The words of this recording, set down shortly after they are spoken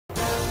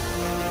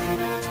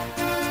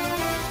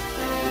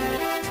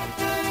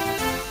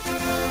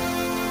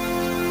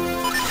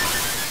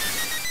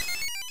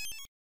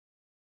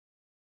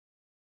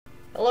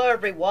Hello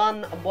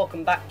everyone, and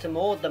welcome back to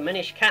more The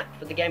Minish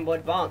for the Game Boy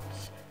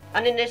Advance.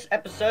 And in this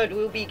episode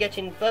we'll be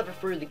getting further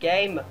through the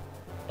game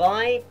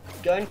by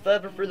going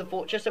further through the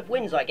Fortress of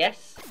Winds, I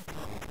guess.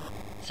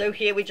 So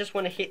here we just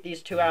want to hit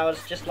these 2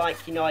 hours just like,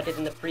 I did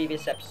in the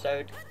previous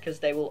episode, because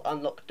they will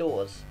unlock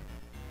doors.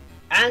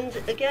 And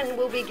again,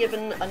 we'll be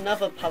given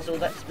another puzzle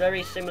that's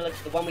very similar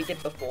to the one we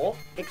did before,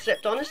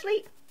 except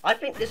honestly, I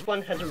think this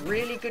one has a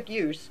really good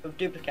use of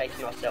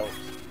duplicating ourselves.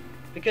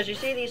 Because you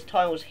see these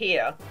tiles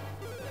here,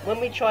 when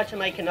we try to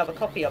make another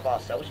copy of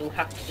ourselves, we'll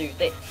have to do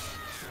this.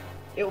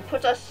 It will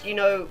put us,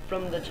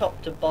 from the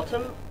top to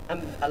bottom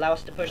and allow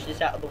us to push this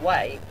out of the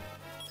way.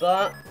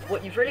 But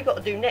what you've really got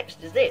to do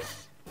next is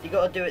this. You've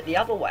got to do it the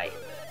other way.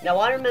 Now,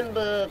 I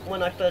remember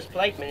when I first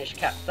played Minish,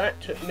 that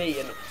took me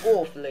an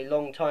awfully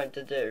long time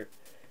to do.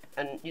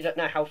 And you don't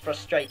know how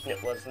frustrating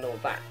it was and all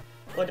that.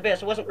 Well, to be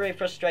honest, I wasn't really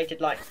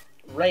frustrated like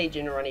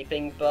raging or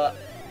anything, but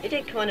it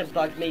did kind of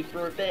bug me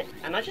for a bit,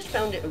 and I just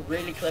found it a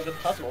really clever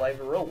puzzle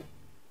overall.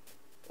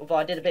 Although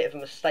I did a bit of a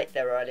mistake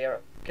there earlier,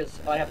 because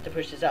I have to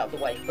push this out of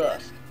the way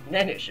first, and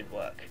then it should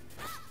work.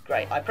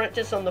 Great, I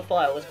practice on the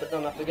files, but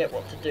then I forget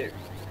what to do.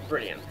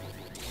 Brilliant.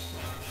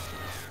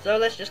 So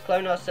let's just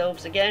clone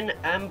ourselves again,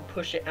 and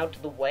push it out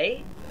of the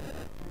way,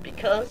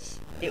 because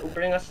it will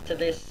bring us to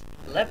this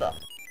lever.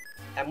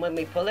 And when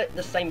we pull it,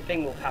 the same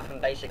thing will happen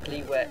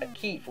basically, where a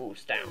key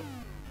falls down.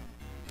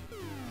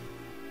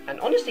 And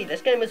honestly,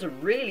 this game has a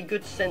really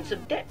good sense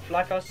of depth,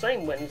 like I was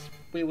saying when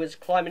we was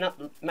climbing up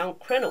Mount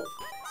Krenel.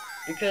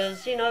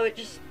 Because,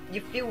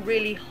 you feel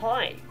really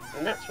high,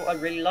 and that's what I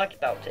really like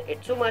about it.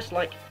 It's almost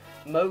like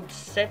Mode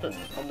 7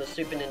 on the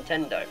Super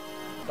Nintendo.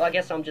 But I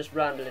guess I'm just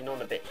rambling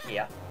on a bit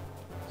here.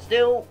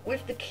 Still,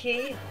 with the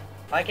key,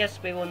 I guess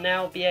we will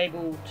now be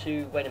able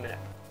to... Wait a minute.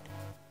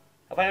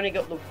 Have I only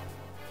got the...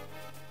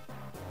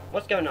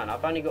 What's going on?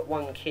 I've only got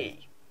one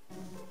key.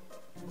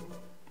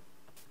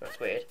 That's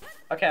weird.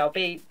 Okay, I'll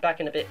be back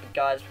in a bit,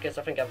 guys, because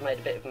I think I've made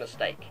a bit of a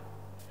mistake.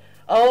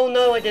 Oh,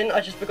 no, I didn't.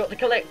 I just forgot to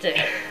collect it.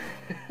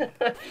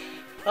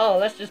 Oh,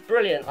 that's just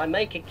brilliant. I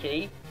make a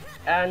key,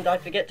 and I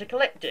forget to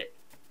collect it.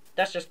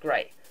 That's just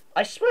great.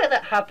 I swear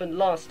that happened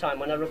last time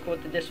when I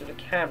recorded this with a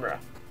camera.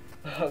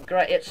 Oh,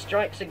 great. It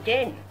strikes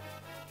again.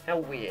 How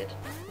weird.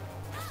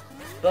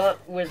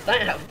 But with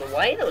that out of the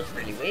way, that was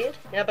really weird.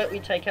 How about we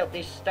take out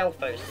these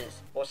Stalfoses,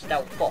 or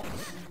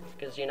Stalfoss,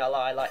 because,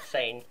 I like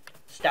saying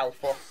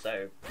Stalfoss,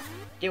 so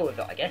deal with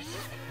it, I guess.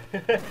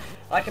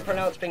 I can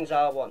pronounce things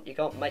how I want. You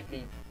can't make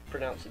me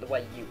pronounce it the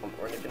way you want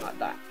or anything like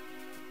that.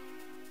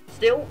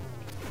 Still,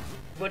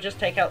 we'll just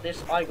take out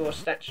this Igor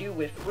statue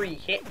with 3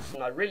 hits,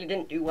 and I really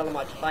didn't do well on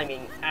my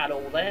timing at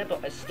all there,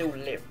 but I still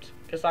lived.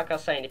 Because like I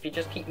was saying, if you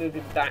just keep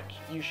moving back,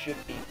 you should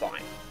be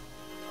fine.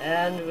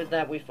 And with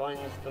that, we find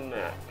the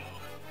map.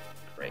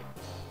 Great.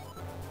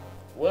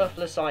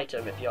 Worthless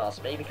item, if you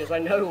ask me, because I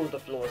know all the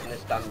flaws in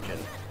this dungeon.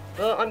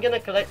 But I'm going to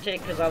collect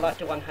it because I like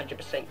to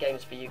 100%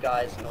 games for you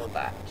guys and all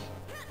that.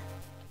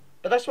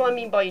 But that's what I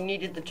mean by you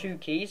needed the 2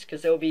 keys,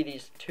 because there will be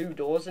these 2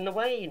 doors in the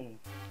way, and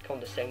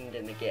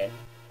condescending again.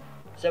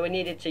 So we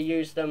needed to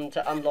use them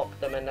to unlock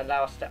them and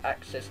allow us to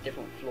access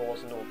different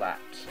floors and all that.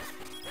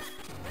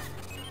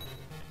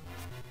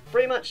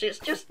 Pretty much it's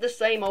just the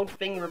same old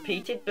thing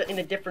repeated, but in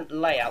a different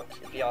layout,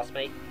 if you ask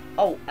me.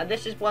 Oh, and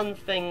this is one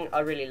thing I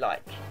really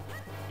like.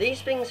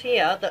 These things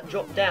here that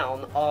drop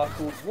down are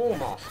called Wall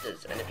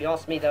Masters, and if you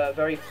ask me, they were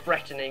very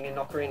threatening in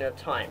Ocarina of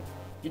Time.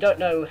 You don't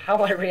know how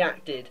I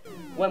reacted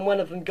when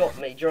one of them got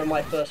me during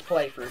my first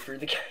playthrough through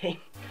the game.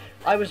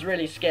 I was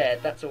really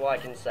scared, that's all I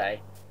can say.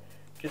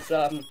 Because,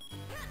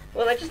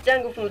 well, they just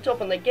dangle from the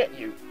top and they get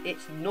you.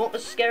 It's not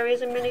as scary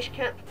as in Minish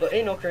Cap, but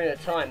in Ocarina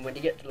of Time, when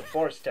you get to the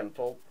Forest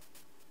Temple,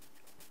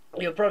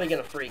 you're probably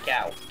going to freak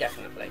out,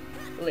 definitely.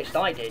 At least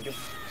I did.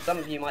 Some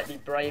of you might be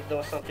brave though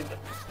or something, but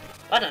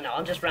I don't know,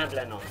 I'm just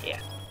rambling on here.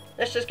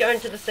 Let's just go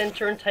into the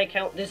centre and take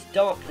out this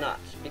Dark Nut,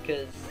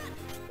 because,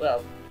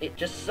 well, it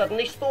just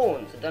suddenly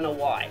spawns. I don't know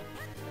why.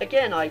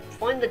 Again, I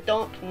find the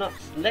Dark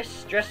Nuts less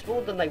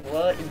stressful than they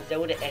were in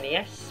Zelda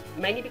NES,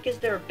 mainly because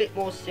they're a bit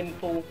more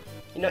simple.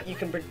 You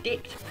can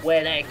predict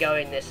where they're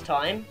going this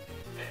time.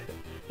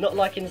 Not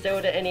like in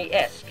Zelda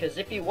NES, because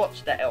if you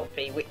watched that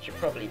LP, which you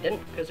probably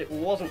didn't, because it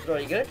wasn't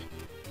very good,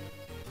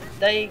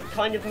 they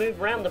kind of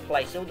move around the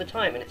place all the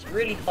time, and it's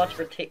really hard to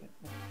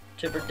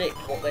predict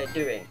what they're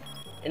doing.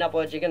 In other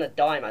words, you're going to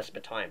die most of the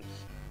times.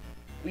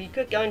 We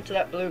could go into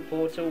that blue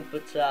portal,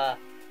 but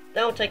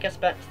that'll take us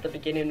back to the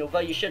beginning, although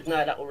you should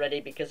know that already,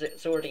 because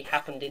it's already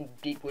happened in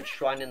Deepwood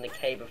Shrine in the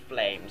Cave of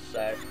Flames,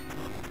 so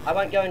I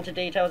won't go into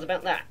details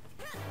about that.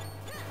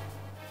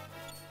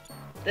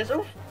 There's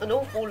an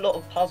awful lot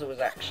of puzzles,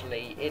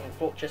 actually, in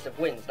Fortress of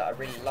Winds that I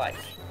really like.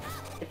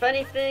 If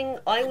anything,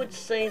 I would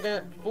say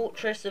that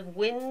Fortress of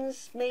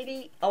Winds,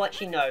 maybe? Oh,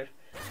 actually, no.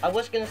 I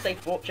was going to say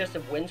Fortress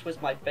of Winds was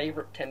my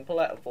favourite temple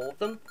out of all of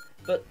them,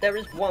 but there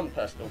is one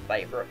personal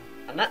favourite,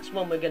 and that's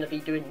one we're going to be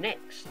doing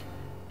next,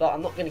 but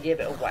I'm not going to give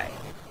it away.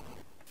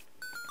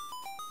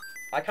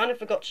 I kind of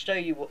forgot to show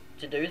you what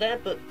to do there,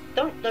 but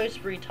don't those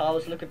 3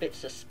 tiles look a bit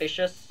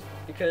suspicious?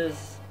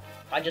 Because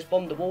I just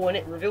bombed the wall and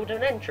it revealed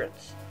an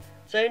entrance.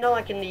 So, you know,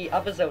 like in the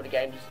other Zelda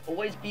games,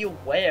 always be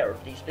aware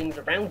of these things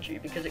around you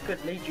because it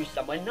could lead you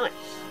somewhere nice.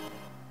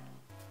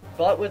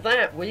 But with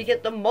that, we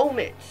get the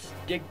moments.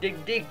 Dig,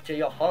 dig, dig to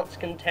your heart's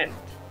content.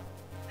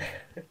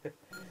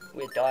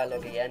 Weird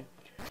dialogue again.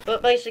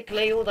 But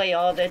basically, all they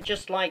are, they're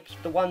just like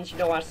the ones, you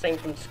know, I was saying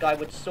from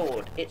Skyward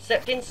Sword.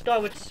 Except in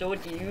Skyward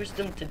Sword, you use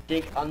them to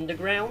dig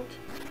underground.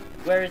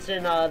 Whereas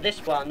in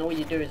this one, all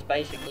you do is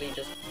basically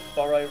just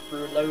burrow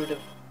through a load of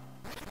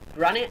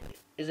granite.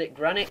 Is it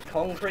granite?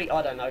 Concrete?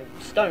 I don't know.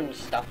 Stone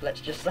stuff,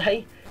 let's just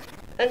say.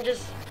 And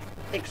just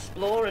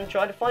explore and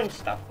try to find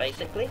stuff,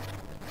 basically.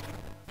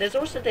 There's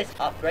also this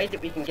upgrade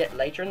that we can get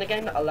later in the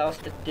game that allows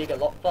us to dig a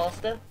lot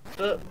faster.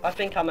 But I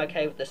think I'm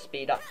okay with the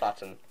speed up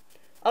button.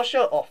 I'll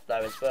show it off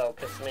though as well,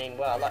 because I mean,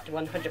 well, I like to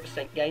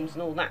 100% games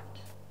and all that.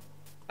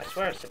 I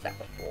swear I said that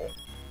before.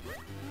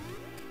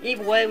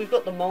 Either way, we've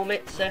got the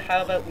moment, so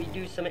how about we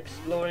do some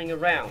exploring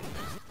around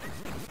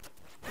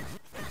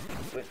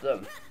with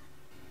them.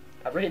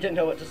 I really don't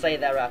know what to say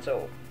there at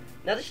all.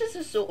 Now this is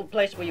the sort of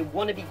place where you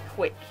want to be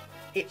quick.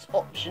 It's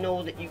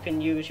optional that you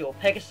can use your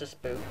Pegasus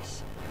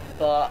boots,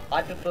 but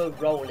I prefer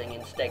rolling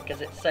instead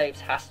because it saves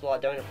hassle. I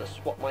don't have to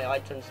swap my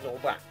items and all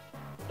that.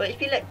 But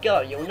if you let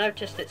go, you'll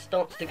notice it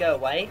starts to go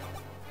away,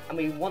 and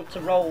we want to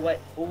roll away,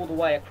 all the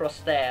way across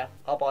there,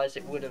 otherwise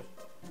it would have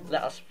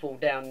let us fall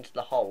down into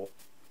the hole.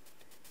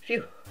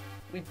 Phew,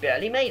 we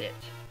barely made it.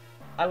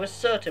 I was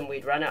certain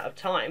we'd run out of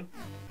time.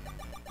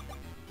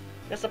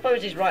 I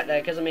suppose he's right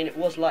there, because I mean it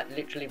was like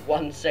literally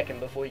 1 second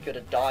before he could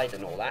have died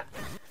and all that.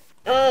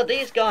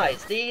 These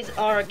guys, these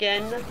are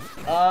again,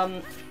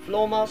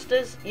 Floor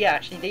Masters. Yeah,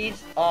 actually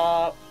these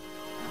are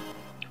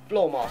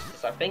Floor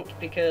Masters, I think,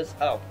 because,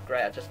 oh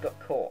great, I just got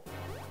caught.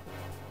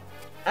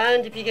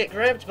 And if you get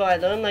grabbed by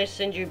them, they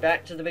send you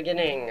back to the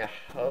beginning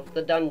of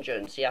the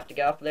dungeon, so you have to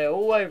go up there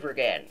all over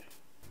again.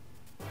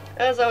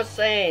 As I was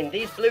saying,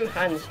 these blue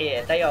hands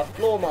here, they are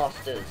Floor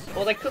Masters,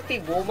 or they could be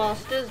Wall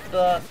Masters,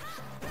 but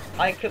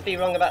I could be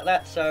wrong about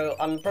that, so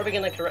I'm probably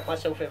going to correct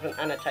myself with an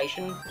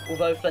annotation.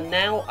 Although for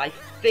now, I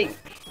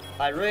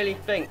really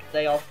think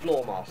they are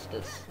Floor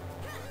Masters.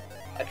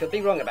 I could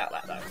be wrong about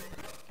that though.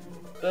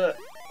 But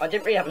I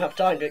didn't really have enough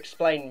time to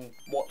explain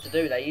what to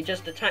do there. You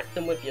just attack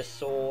them with your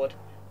sword,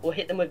 or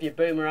hit them with your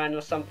boomerang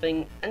or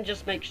something, and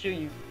just make sure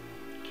you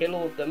kill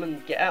all of them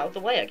and get out of the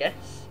way, I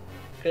guess.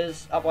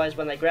 Because otherwise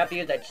when they grab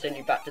you, they'd send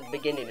you back to the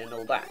beginning and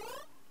all that.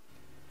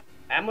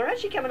 And we're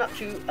actually coming up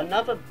to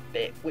another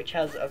bit which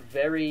has a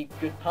very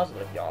good puzzle,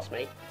 if you ask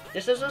me.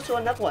 This is also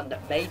another one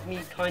that made me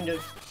kind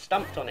of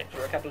stumped on it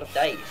for a couple of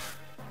days.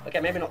 Okay,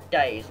 maybe not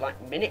days,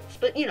 like minutes,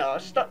 but you know, I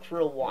was stuck for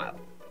a while.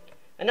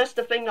 And that's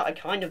the thing that I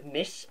kind of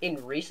miss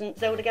in recent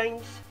Zelda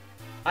games.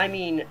 I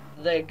mean,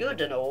 they're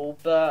good and all,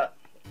 but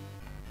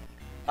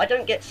I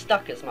don't get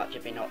stuck as much,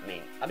 if you know what I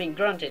mean. I mean,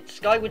 granted,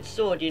 Skyward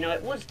Sword, you know,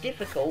 it was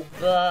difficult,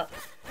 but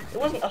it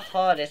wasn't the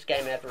hardest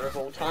game ever of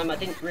all time. I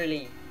didn't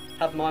really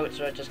have moments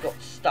where I just got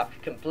stuck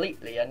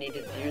completely. I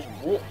needed to use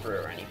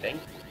walkthrough or anything.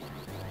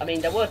 I mean,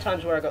 there were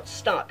times where I got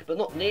stuck, but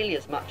not nearly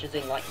as much as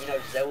in, like, you know,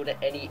 Zelda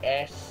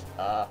NES,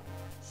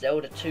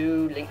 Zelda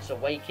 2, Link's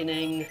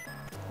Awakening,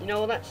 you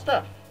know, all that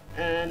stuff.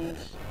 And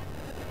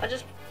I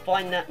just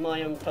find that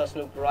my own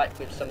personal gripe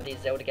with some of these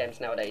Zelda games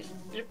nowadays.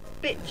 They're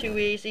a bit too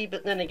easy,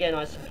 but then again,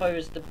 I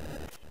suppose the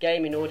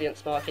gaming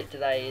audience market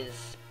today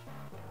is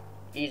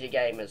easy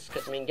gamers,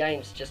 because, I mean,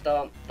 games just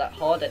aren't that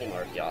hard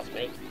anymore, if you ask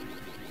me.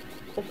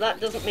 Well, that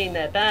doesn't mean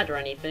they're bad or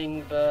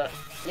anything, but,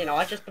 you know,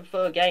 I just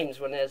prefer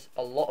games when there's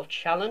a lot of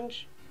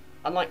challenge.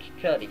 Unlike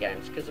Kirby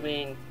games, because, I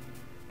mean,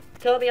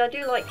 Kirby, I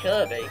do like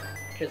Kirby,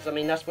 because, I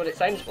mean, that's what it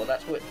aims for,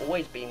 that's what it's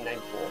always been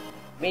named for.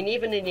 I mean,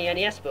 even in the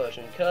NES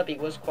version, Kirby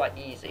was quite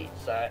easy,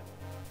 so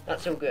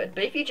that's all good.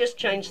 But if you just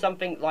change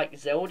something like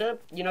Zelda,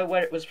 you know,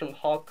 where it was from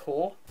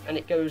hardcore, and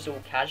it goes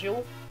all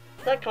casual,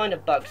 that kind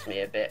of bugs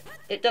me a bit.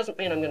 It doesn't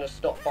mean I'm going to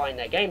stop buying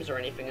their games or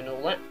anything and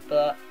all that,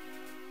 but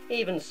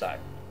even so.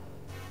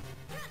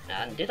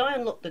 And did I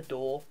unlock the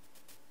door?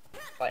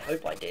 I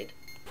hope I did.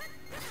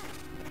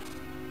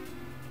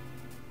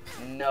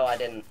 No, I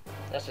didn't.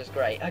 That's just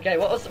great. Okay,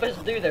 what I was supposed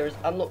to do there is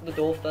unlock the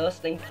door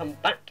first, then come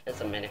back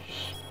as a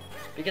Minish.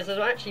 Because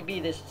there'll actually be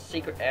this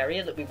secret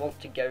area that we want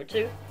to go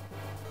to.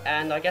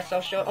 And I guess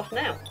I'll show it off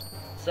now.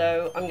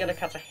 So, I'm going to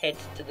cut ahead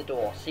to the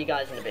door. See you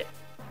guys in a bit.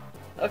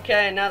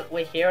 Okay, now that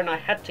we're here, and I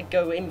had to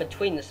go in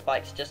between the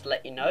spikes just to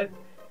let you know.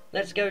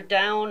 Let's go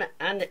down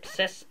and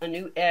access a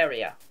new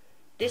area.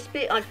 This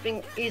bit, I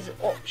think, is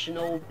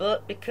optional,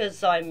 but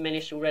because I'm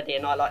Minish already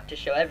and I like to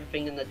show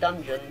everything in the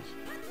dungeons,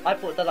 I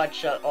thought that I'd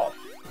show it off.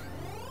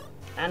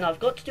 And I've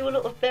got to do a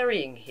lot of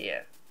burying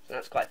here, so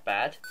that's quite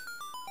bad.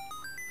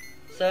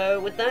 So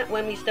with that,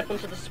 when we step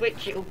onto the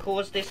switch, it will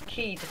cause this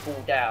key to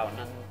fall down,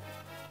 and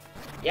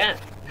yeah.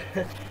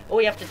 All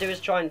you have to do is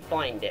try and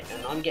find it,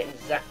 and I'm getting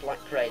zapped like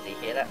crazy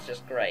here, that's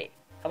just great.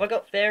 Have I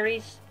got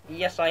fairies?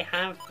 Yes, I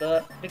have,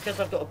 but because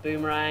I've got a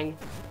boomerang,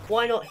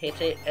 why not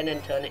hit it and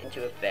then turn it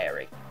into a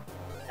fairy?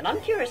 And I'm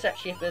curious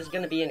actually if there's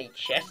going to be any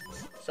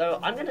chests, so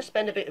I'm going to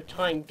spend a bit of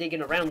time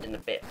digging around in a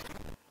bit.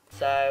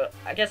 So,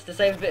 I guess to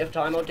save a bit of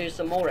time, I'll do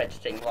some more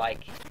editing,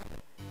 like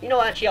You know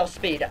what, actually I'll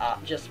speed it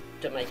up just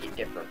to make it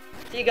different.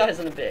 See you guys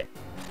in a bit.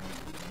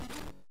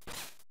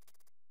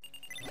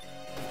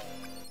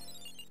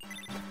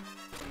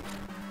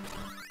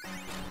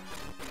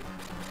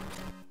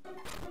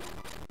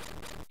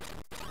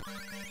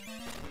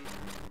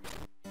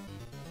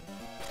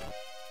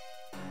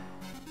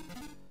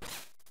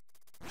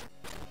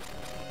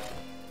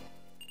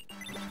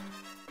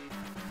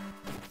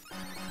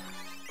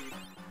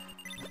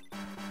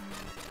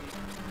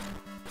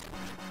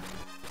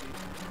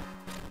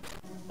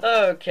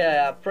 Okay,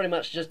 I've pretty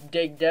much just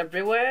digged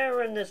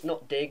everywhere, and there's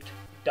not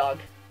dug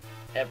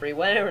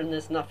everywhere, and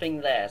there's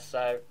nothing there,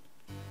 so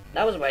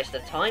that was a waste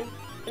of time.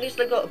 At least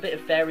I got a bit of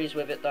fairies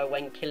with it though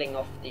when killing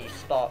off the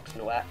sparks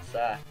and all that,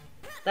 so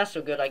that's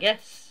all good I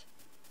guess.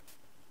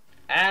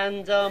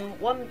 And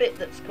one bit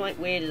that's quite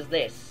weird is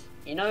this.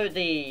 You know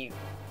the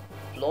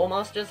Floor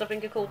Masters, I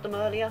think I called them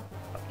earlier?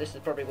 This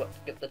is probably what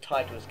the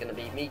title is going to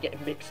be, me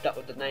getting mixed up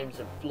with the names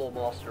of Floor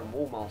Master and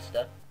Wall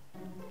Master.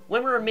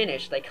 When we're in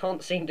Minish, they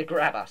can't seem to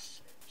grab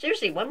us.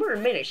 Seriously, when we're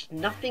in Minish,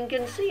 nothing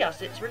can see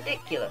us. It's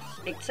ridiculous.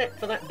 Except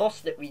for that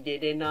boss that we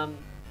did in, Oh,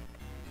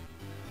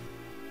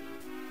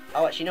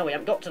 actually, no, we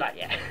haven't got to that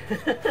yet.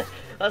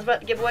 I was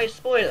about to give away a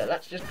spoiler.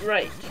 That's just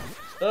great.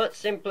 But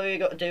simply all you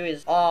got to do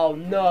is... Oh,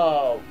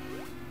 no.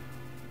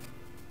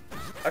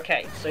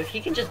 Okay, so he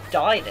can just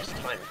die this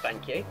time,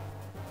 thank you.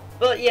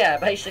 But yeah,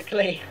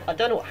 basically, I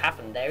don't know what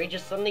happened there. He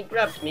just suddenly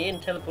grabbed me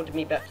and teleported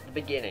me back to the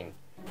beginning.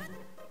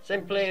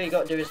 Simply all you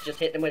got to do is just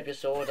hit them with your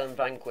sword and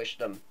vanquish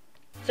them.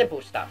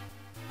 Simple stuff.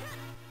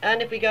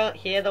 And if we go out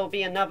here, there'll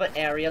be another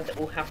area that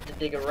we'll have to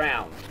dig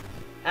around.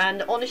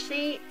 And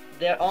honestly,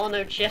 there are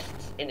no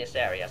chests in this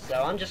area, so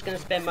I'm just going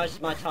to spend most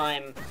of my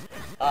time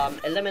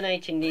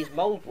eliminating these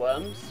mold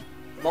worms.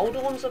 Mold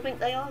worms, I think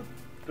they are.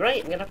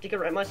 Great, I'm going to have to get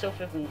rid of myself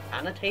with an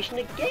annotation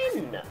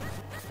again.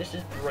 This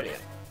is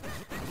brilliant.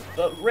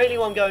 But really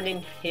what I'm going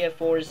in here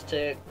for is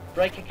to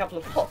break a couple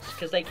of pots,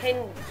 because they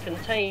can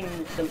contain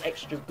some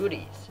extra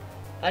goodies.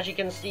 As you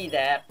can see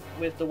there,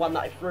 with the one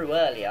that I threw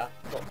earlier,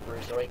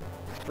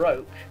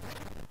 broke,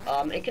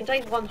 it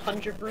contained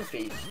 100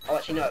 rupees. Oh,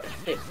 actually no, it was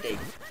 50,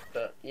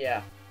 but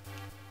yeah.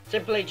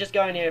 Simply just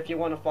go in here if you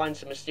want to find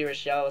some mysterious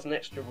shells and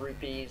extra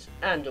rupees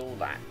and all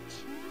that.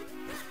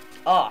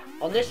 Ah,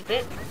 on this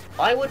bit,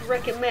 I would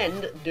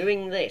recommend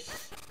doing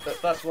this, but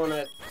first we want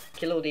to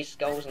kill all these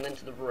skulls and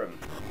enter the room.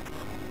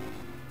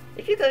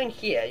 If you go in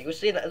here, you will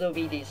see that there'll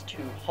be these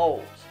two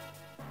holes.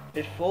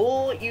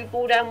 Before you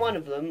fall down one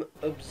of them,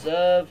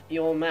 observe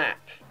your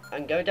map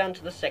and go down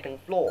to the second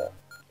floor.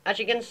 As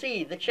you can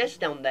see, the chest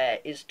down there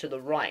is to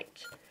the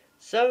right.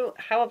 So,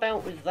 how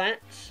about with that,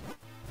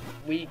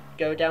 we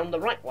go down the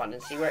right one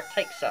and see where it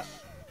takes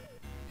us.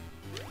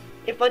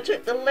 If I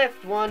took the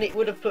left one, it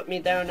would have put me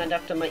there and I'd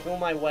have to make all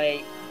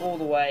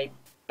the way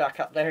back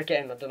up there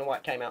again. I don't know why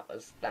it came out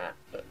as that,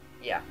 but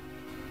yeah.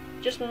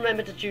 Just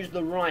remember to choose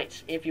the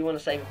right if you want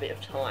to save a bit of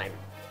time,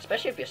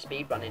 especially if you're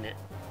speedrunning it.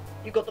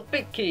 You've got the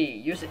big key,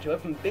 use it to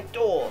open big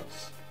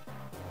doors.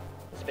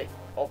 It's a bit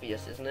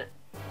obvious, isn't it?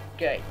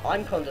 Okay,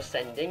 I'm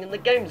condescending and the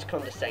game's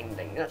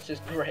condescending, that's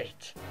just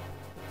great.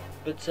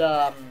 But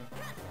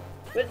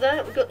with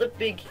that, we've got the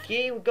big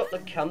key, we've got the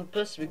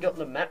compass, we've got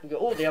the map, we've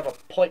got all the other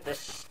pointless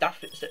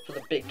stuff except for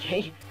the big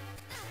key.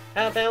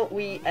 How about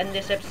we end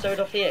this episode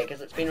off here,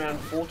 because it's been around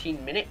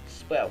 14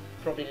 minutes, well,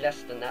 probably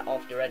less than that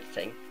after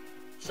editing.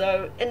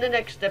 So, in the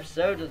next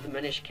episode of the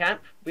Minish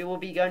Camp, we will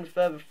be going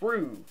further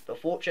through the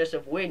Fortress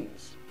of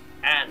Winds,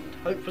 and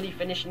hopefully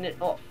finishing it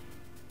off.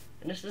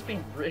 And this has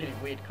been really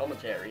weird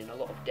commentary and a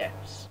lot of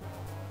deaths.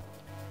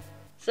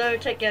 So,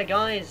 take care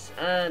guys,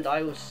 and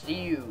I will see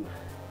you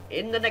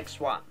in the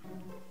next one.